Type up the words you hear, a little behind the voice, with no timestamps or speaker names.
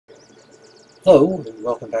Hello, and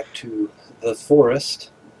welcome back to the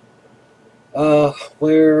forest,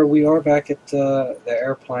 where we are back at the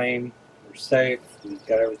airplane. We're safe. We've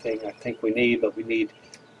got everything I think we need, but we need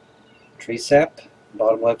tree sap.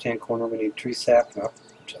 Bottom left-hand corner, we need tree sap. I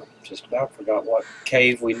just about forgot what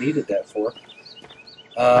cave we needed that for.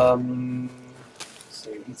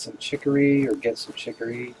 So eat some chicory or get some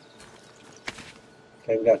chicory.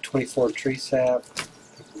 Okay, we got 24 tree sap. I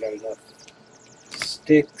think we got enough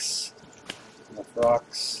sticks, enough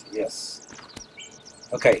rocks. Yes.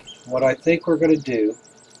 Okay, what I think we're going to do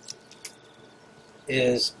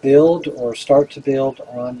is build or start to build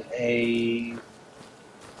on a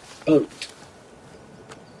boat.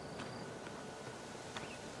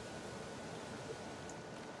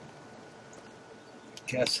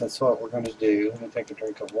 Guess that's what we're going to do. Let me take a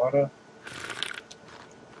drink of water.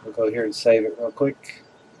 We'll go here and save it real quick.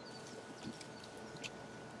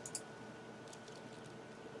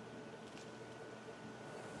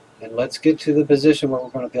 And let's get to the position where we're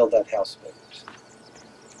going to build that houseboat.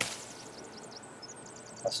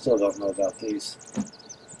 I still don't know about these.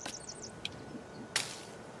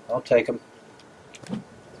 I'll take them.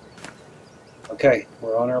 Okay,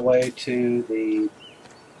 we're on our way to the...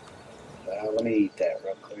 let me eat that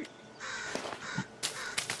real quick.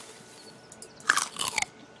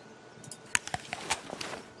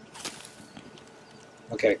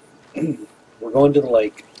 Okay, we're going to the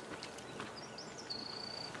lake.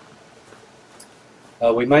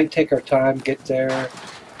 We might take our time, get there.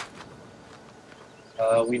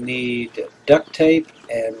 We need duct tape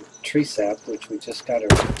and tree sap, which we just got our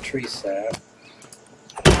tree sap.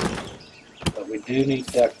 But we do need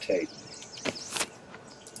duct tape.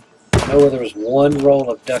 I know where there's one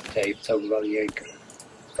roll of duct tape. It's over by the anchor.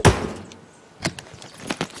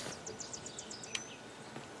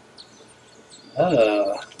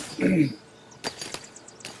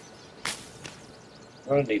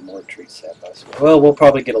 We're going to need more tree sap, I swear. Well, we'll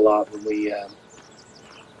probably get a lot when we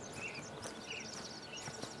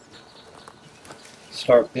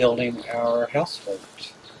start building our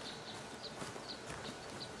houseboat.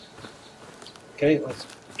 Okay, let's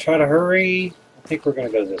try to hurry. I think we're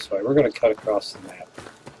going to go this way. We're going to cut across the map.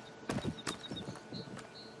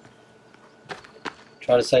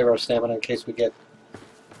 Try to save our stamina in case we get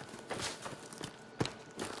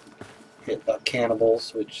hit by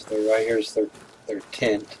cannibals, which they're right here is their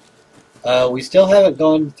tent. We still haven't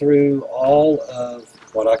gone through all of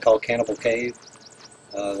what I call Cannibal Cave.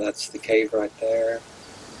 That's the cave right there.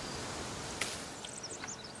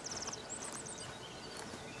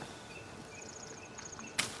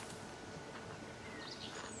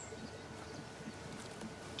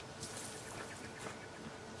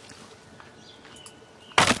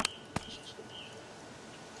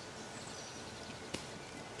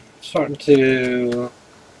 Starting to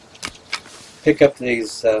pick up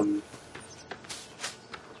these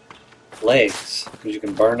legs because you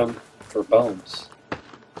can burn them for bones.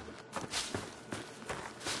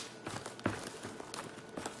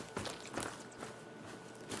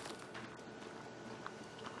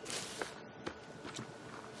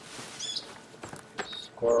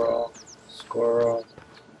 Squirrel, squirrel.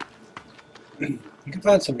 You can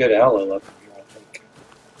find some good aloe up in here, I think.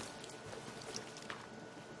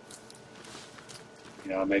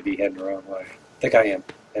 You know, I may be heading the wrong way. I think I am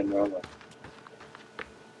heading the wrong way.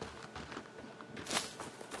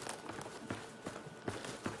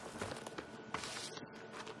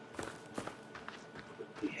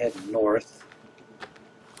 Be heading north.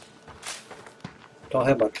 Don't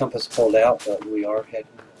have my compass pulled out, but we are heading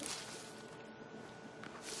north.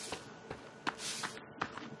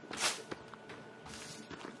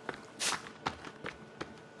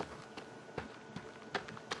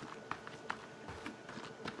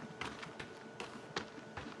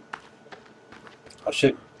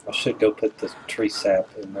 I should go put the tree sap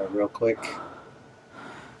in there real quick.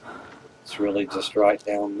 It's really just right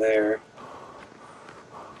down there.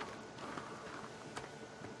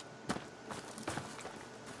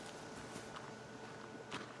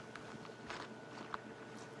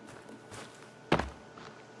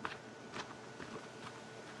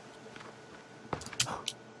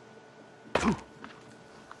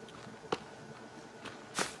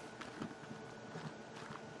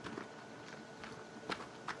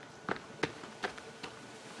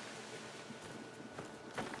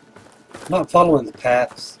 I'm not following the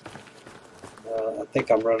paths. I think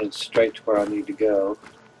I'm running straight to where I need to go.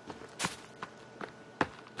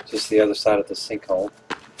 Just the other side of the sinkhole.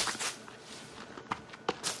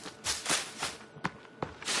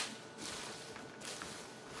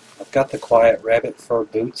 I've got the quiet rabbit fur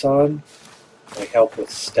boots on. They help with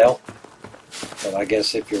stealth. But I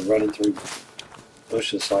guess if you're running through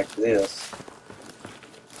bushes like this,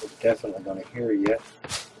 they're definitely going to hear you.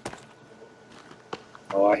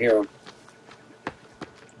 Oh, I hear them.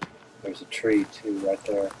 There's a tree too right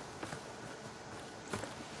there.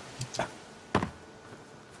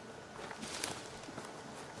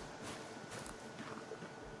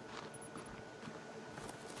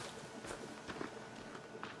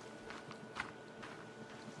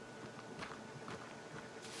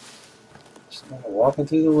 Just kind of walking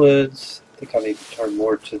through the woods. I think I need to turn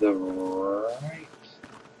more to the right.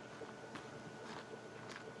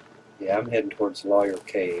 Yeah, I'm heading towards Lawyer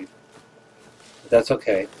Cave. But that's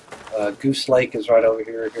okay. Goose Lake is right over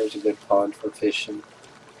here. Here's a good pond for fishing.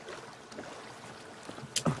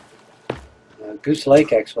 Goose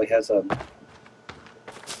Lake actually has a...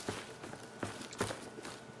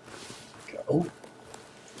 Oh!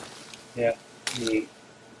 Yeah, neat.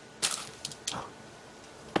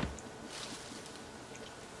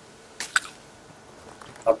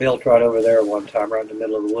 I built right over there one time, right in the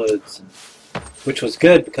middle of the woods, which was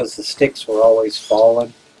good because the sticks were always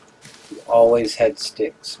falling. We always had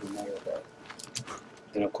sticks, no matter what.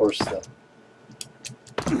 And of course the...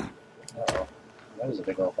 Uh-oh, that was a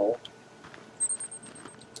big old hole.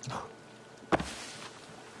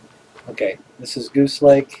 Okay, this is Goose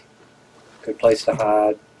Lake. Good place to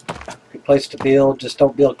hide. Good place to build. Just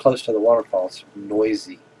don't build close to the waterfall. It's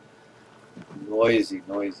noisy. Noisy,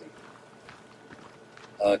 noisy.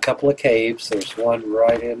 A couple of caves. There's one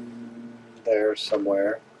right in there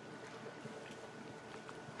somewhere.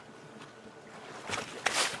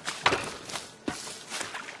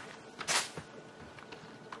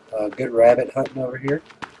 Good rabbit hunting over here.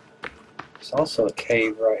 There's also a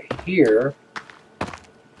cave right here.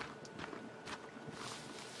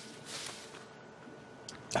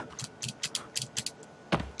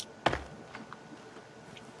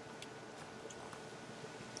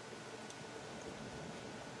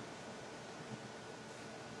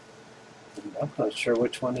 I'm not sure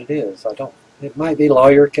which one it is. It might be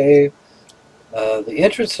Lawyer Cave. The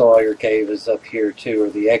entrance to Lawyer Cave is up here too, or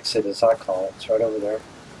the exit as I call it. It's right over there.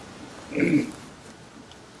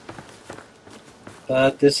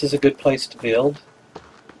 But this is a good place to build.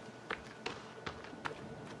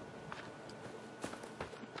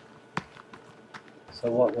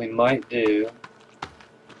 So what we might do,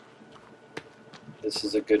 this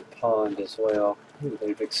is a good pond as well. Ooh,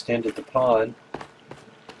 they've extended the pond.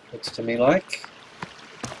 Looks to me like.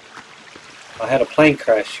 I had a plane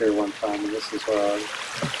crash here one time, and this is where I was.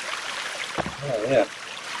 Oh, yeah.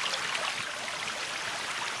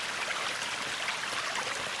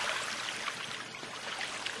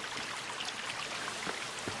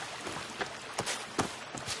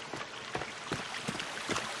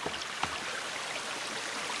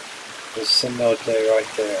 There's some note there, right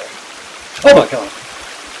there. Oh my god!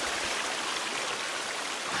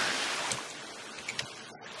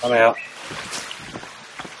 I'm out.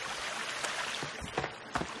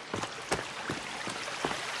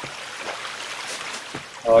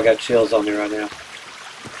 Oh, I got chills on me right now.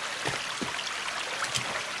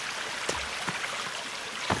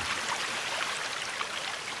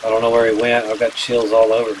 I don't know where he went. I've got chills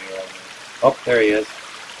all over me right now. Oh, there he is.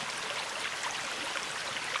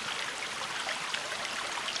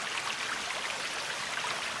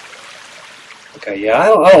 Okay, yeah,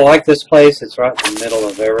 I don't like this place. It's right in the middle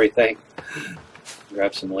of everything.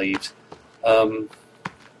 Grab some leaves. You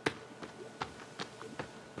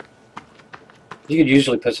could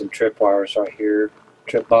usually put some trip wires right here,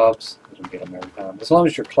 trip bobs. You don't get them every time, as long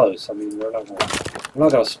as you're close. I mean, we're not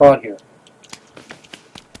gonna spawn here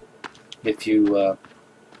if you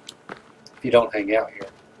don't hang out here.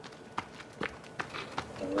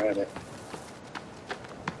 The rabbit.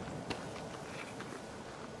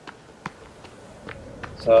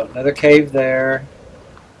 So another cave there,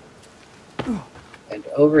 and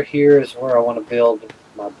over here is where I want to build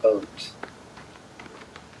my boat.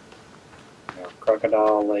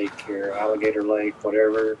 Crocodile Lake here, Alligator Lake,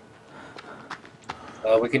 whatever.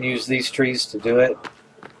 We can use these trees to do it.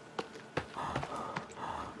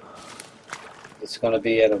 It's going to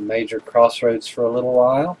be at a major crossroads for a little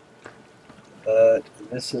while, but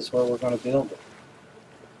this is where we're going to build it.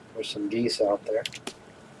 There's some geese out there.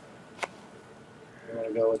 We're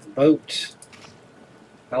going to go with the boat,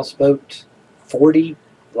 houseboat, 40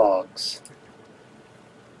 logs.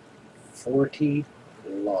 40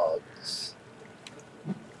 logs.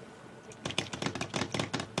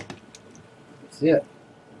 That's it.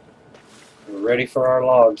 We're ready for our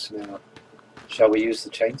logs now. Shall we use the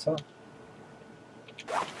chainsaw?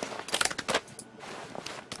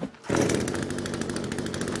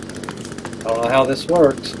 I don't know how this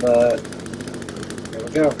works, but here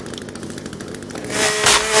we go.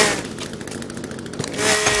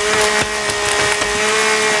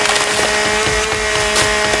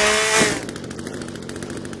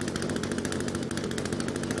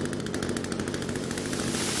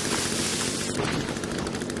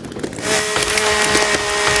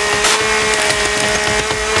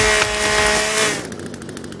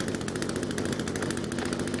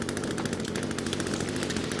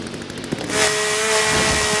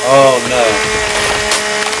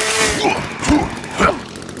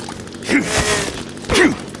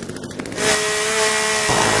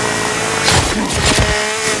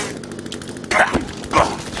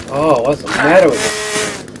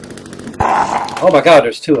 Oh my God,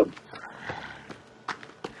 there's two of them.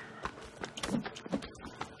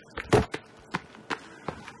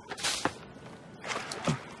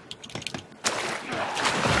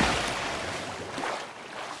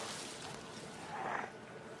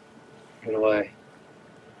 Get away.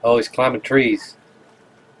 Oh, he's climbing trees.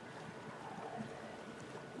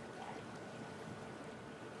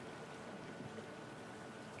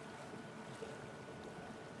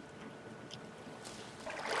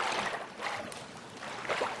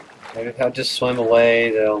 Maybe if I just swim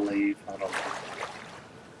away, they'll leave. I don't know.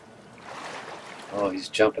 Oh, he's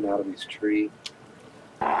jumping out of his tree.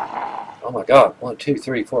 Oh my God. 1, 2,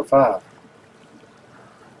 3, 4, 5.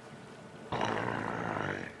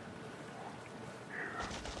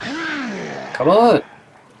 Come on.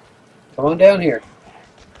 Come on down here.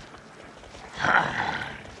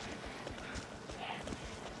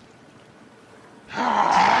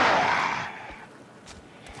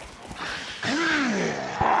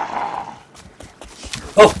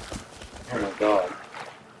 Oh! Oh my God.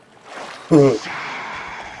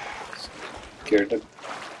 Scared the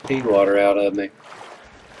pea water out of me.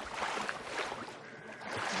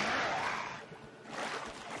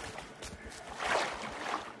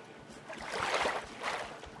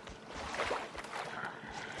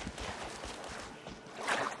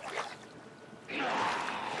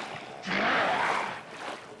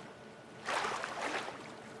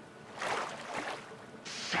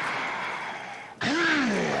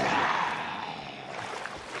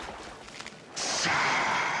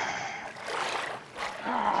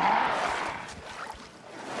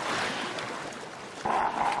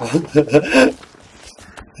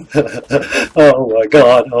 Oh my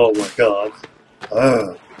God, oh my God.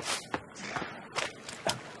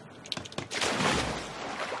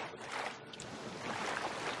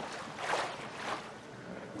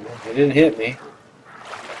 It didn't hit me.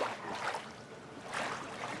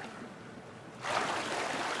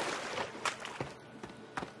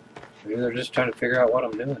 Maybe they're just trying to figure out what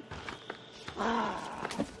I'm doing.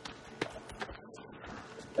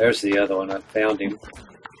 There's the other one. I found him.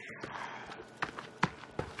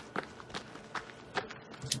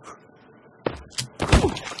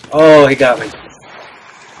 Oh, he got me.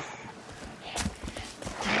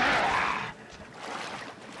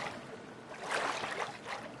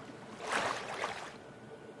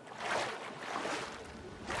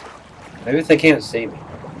 Maybe if they can't see me.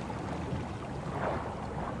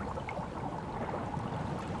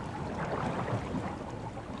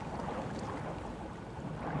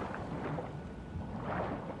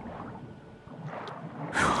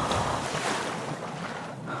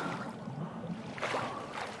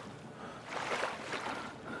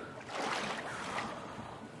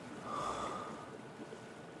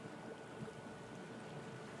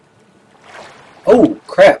 Oh,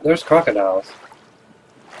 crap, there's crocodiles.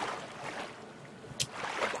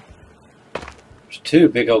 There's two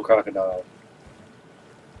big old crocodiles.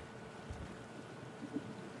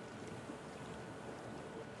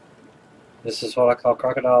 This is what I call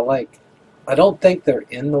Crocodile Lake. I don't think they're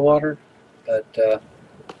in the water, but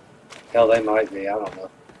hell, they might be. I don't know.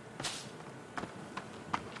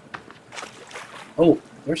 Oh,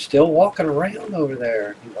 they're still walking around over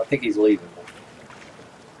there. I think he's leaving.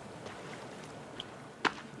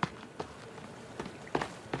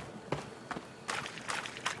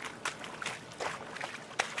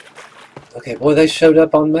 Okay, boy, they showed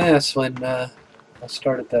up en masse when I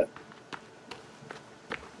started that.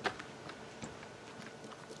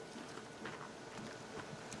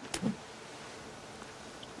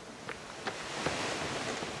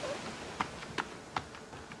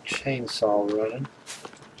 Chainsaw running.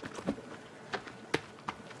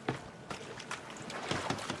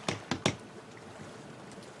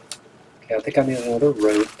 Okay, I think I need another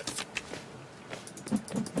rope.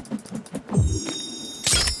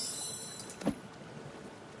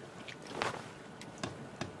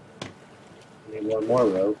 Need one more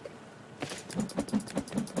rope.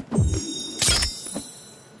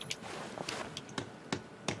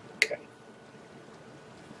 Okay.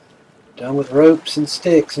 Done with ropes and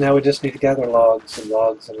sticks. Now we just need to gather logs and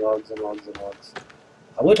logs and logs and logs and logs.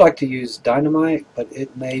 I would like to use dynamite, but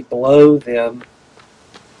it may blow them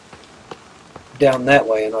down that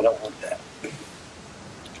way, and I don't want that.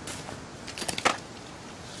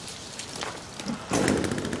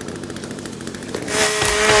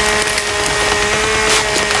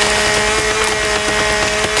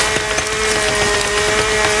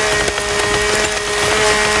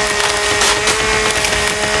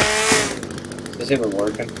 Is this even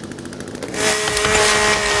working?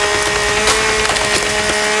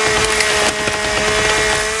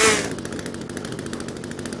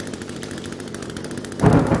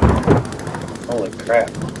 crap.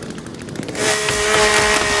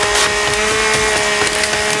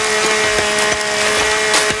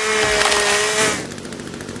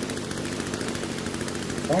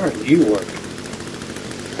 Why aren't you working?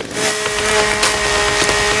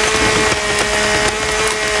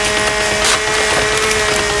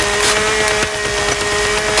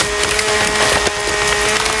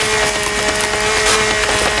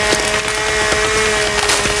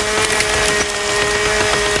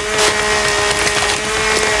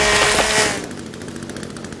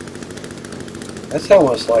 That's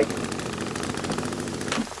almost like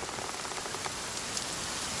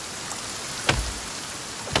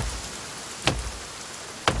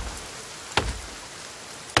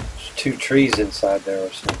there's 2 trees inside there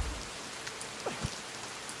or something.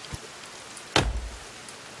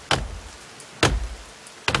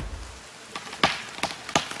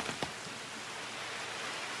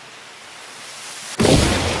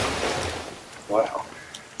 Wow.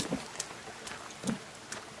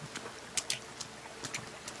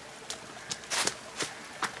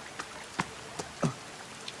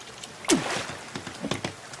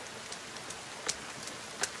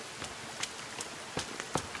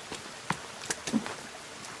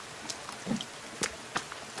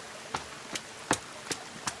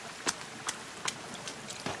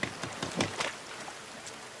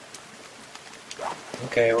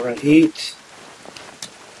 Okay, we're going to eat.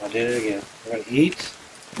 I did it again. We're going to eat,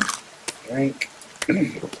 drink,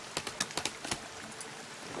 and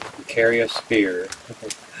carry a spear.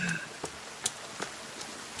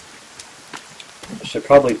 I should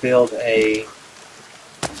probably build a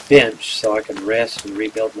bench so I can rest and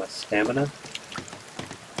rebuild my stamina.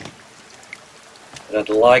 But I'd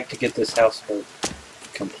like to get this houseboat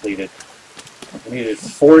completed. I needed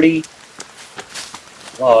 40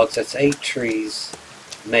 logs. That's 8 trees.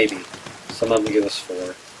 Maybe. Some of them give us 4.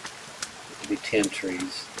 It could be 10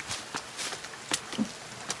 trees.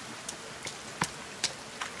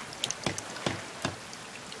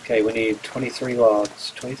 Okay, we need 23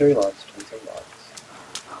 logs. 23 logs. 23 logs.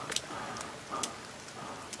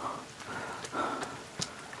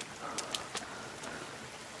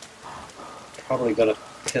 Probably gonna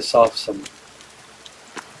piss off some.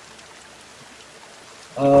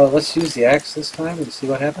 Let's use the axe this time and see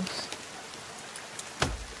what happens.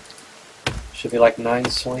 Should be like 9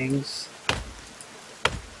 swings.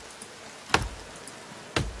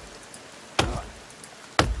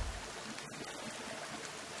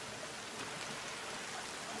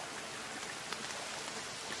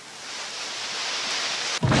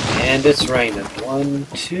 And it's raining. 1,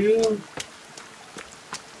 2.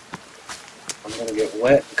 I'm going to get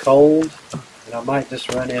wet and cold, and I might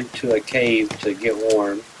just run into a cave to get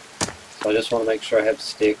warm. So I just want to make sure I have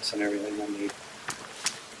sticks and everything I need.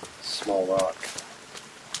 Small rock.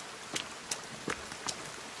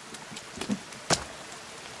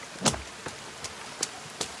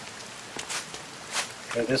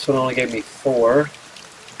 Okay, this one only gave me 4.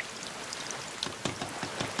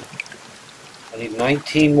 I need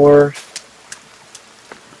 19 more.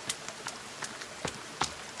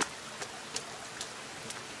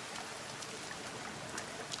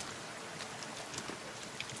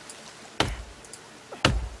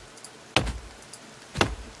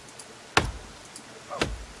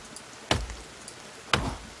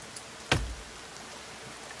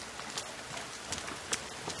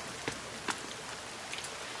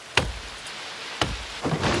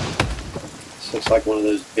 This looks like one of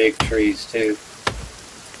those big trees too.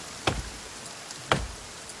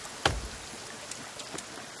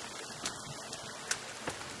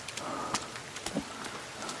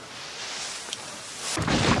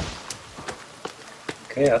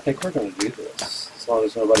 Okay, I think we're going to do this, as long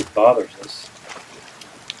as nobody bothers us.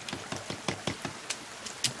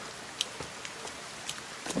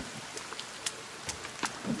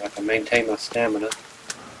 I can maintain my stamina.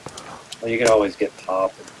 Well, you can always get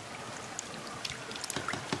pop.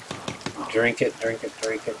 Drink it, drink it,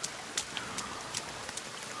 drink it.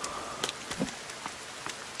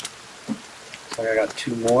 Looks like I got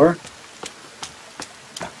 2 more.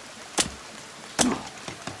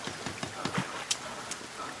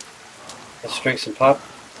 Let's drink some pop.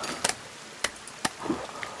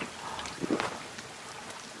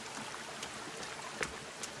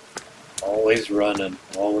 Always running,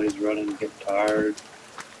 get tired.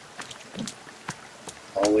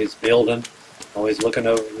 Always building, always looking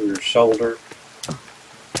over your shoulder.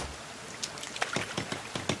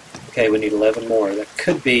 Okay, we need 11 more. That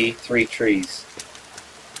could be 3 trees.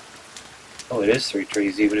 Oh, it is 3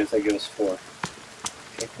 trees, even if they give us 4.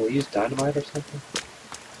 Okay, can we use dynamite or something?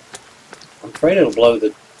 I'm afraid it'll blow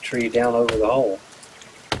the tree down over the hole.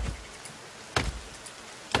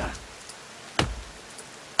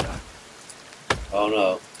 Oh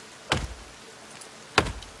no.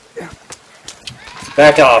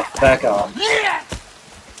 Back off, back off.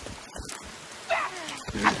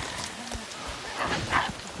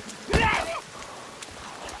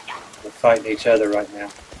 We're fighting each other right now.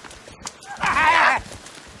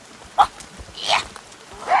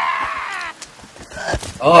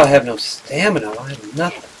 Oh, I have no stamina. I have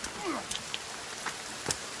nothing.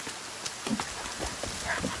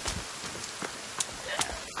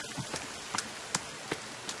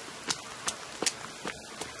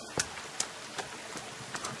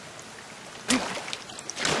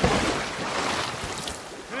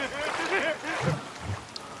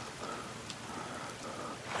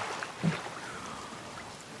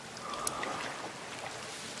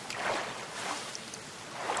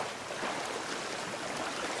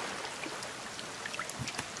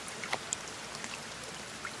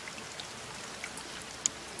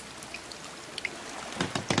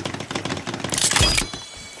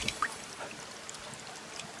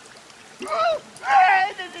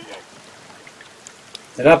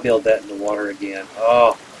 Did I build that in the water again?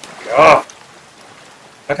 Oh, God.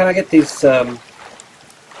 How can I get these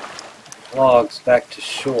logs back to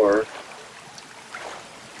shore?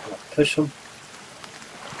 Can I push them?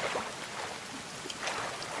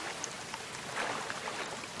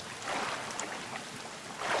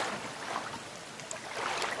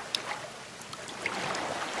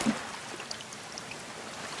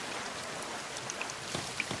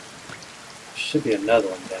 There should be another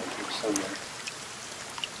one down here somewhere.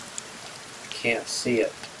 Can't see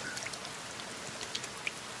it.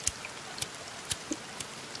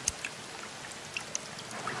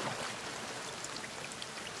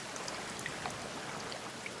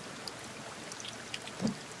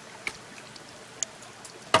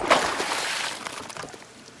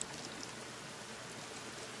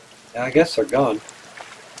 Yeah, I guess they're gone.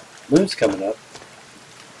 Moon's coming up.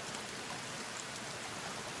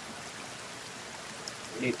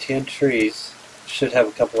 We need 10 trees. Should have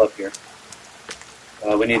a couple up here.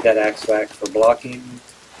 We need that axe back for blocking.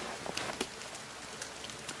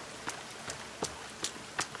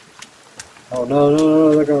 Oh no, no,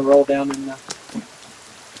 no, they're going to roll down in the...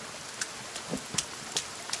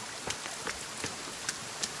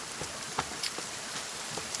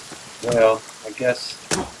 Well, I guess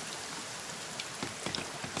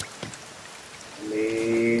I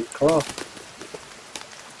need cloth.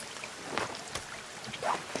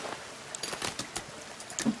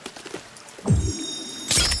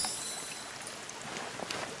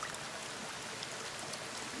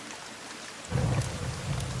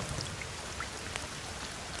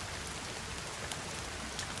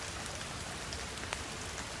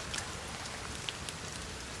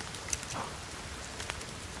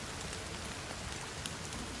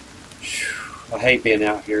 I hate being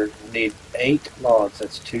out here. I need 8 logs.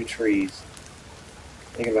 That's 2 trees.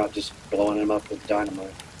 Thinking about just blowing them up with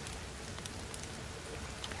dynamite.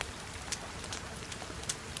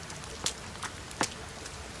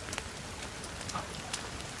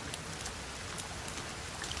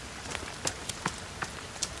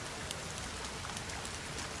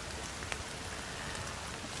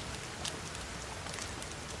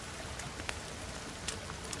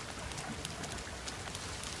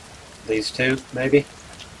 These 2, maybe?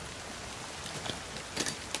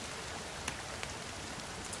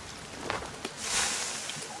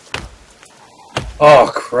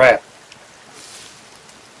 Oh, crap.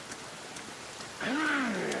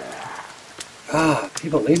 Ah,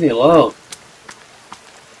 people leave me alone.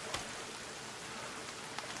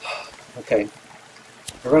 Okay.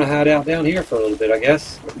 We're going to hide out down here for a little bit, I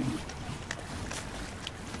guess.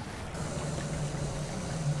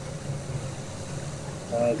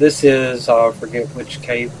 This is, I forget which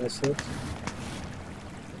cave this is.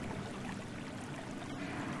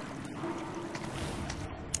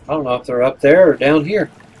 I don't know if they're up there or down here.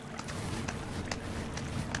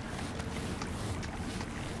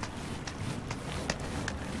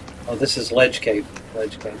 Oh, this is Ledge Cave.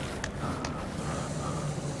 Ledge Cave.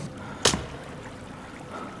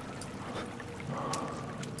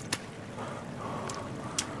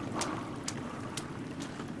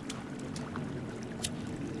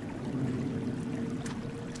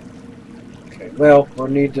 Well, we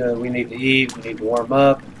need to eat, we need to warm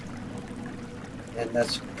up, and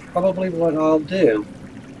that's probably what I'll do.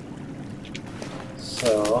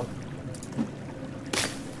 So,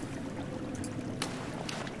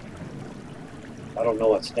 I don't know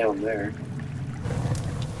what's down there,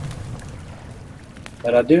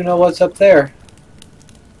 but I do know what's up there.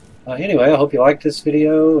 Anyway, I hope you liked this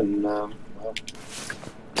video, and well,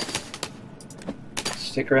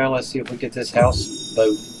 stick around. Let's see if we get this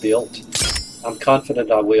houseboat built. I'm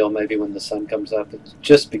confident I will, maybe when the sun comes up. It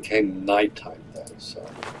just became nighttime though, so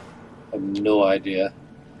I have no idea.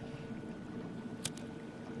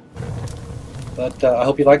 But I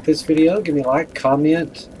hope you like this video. Give me a like,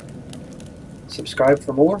 comment, subscribe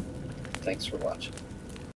for more. Thanks for watching.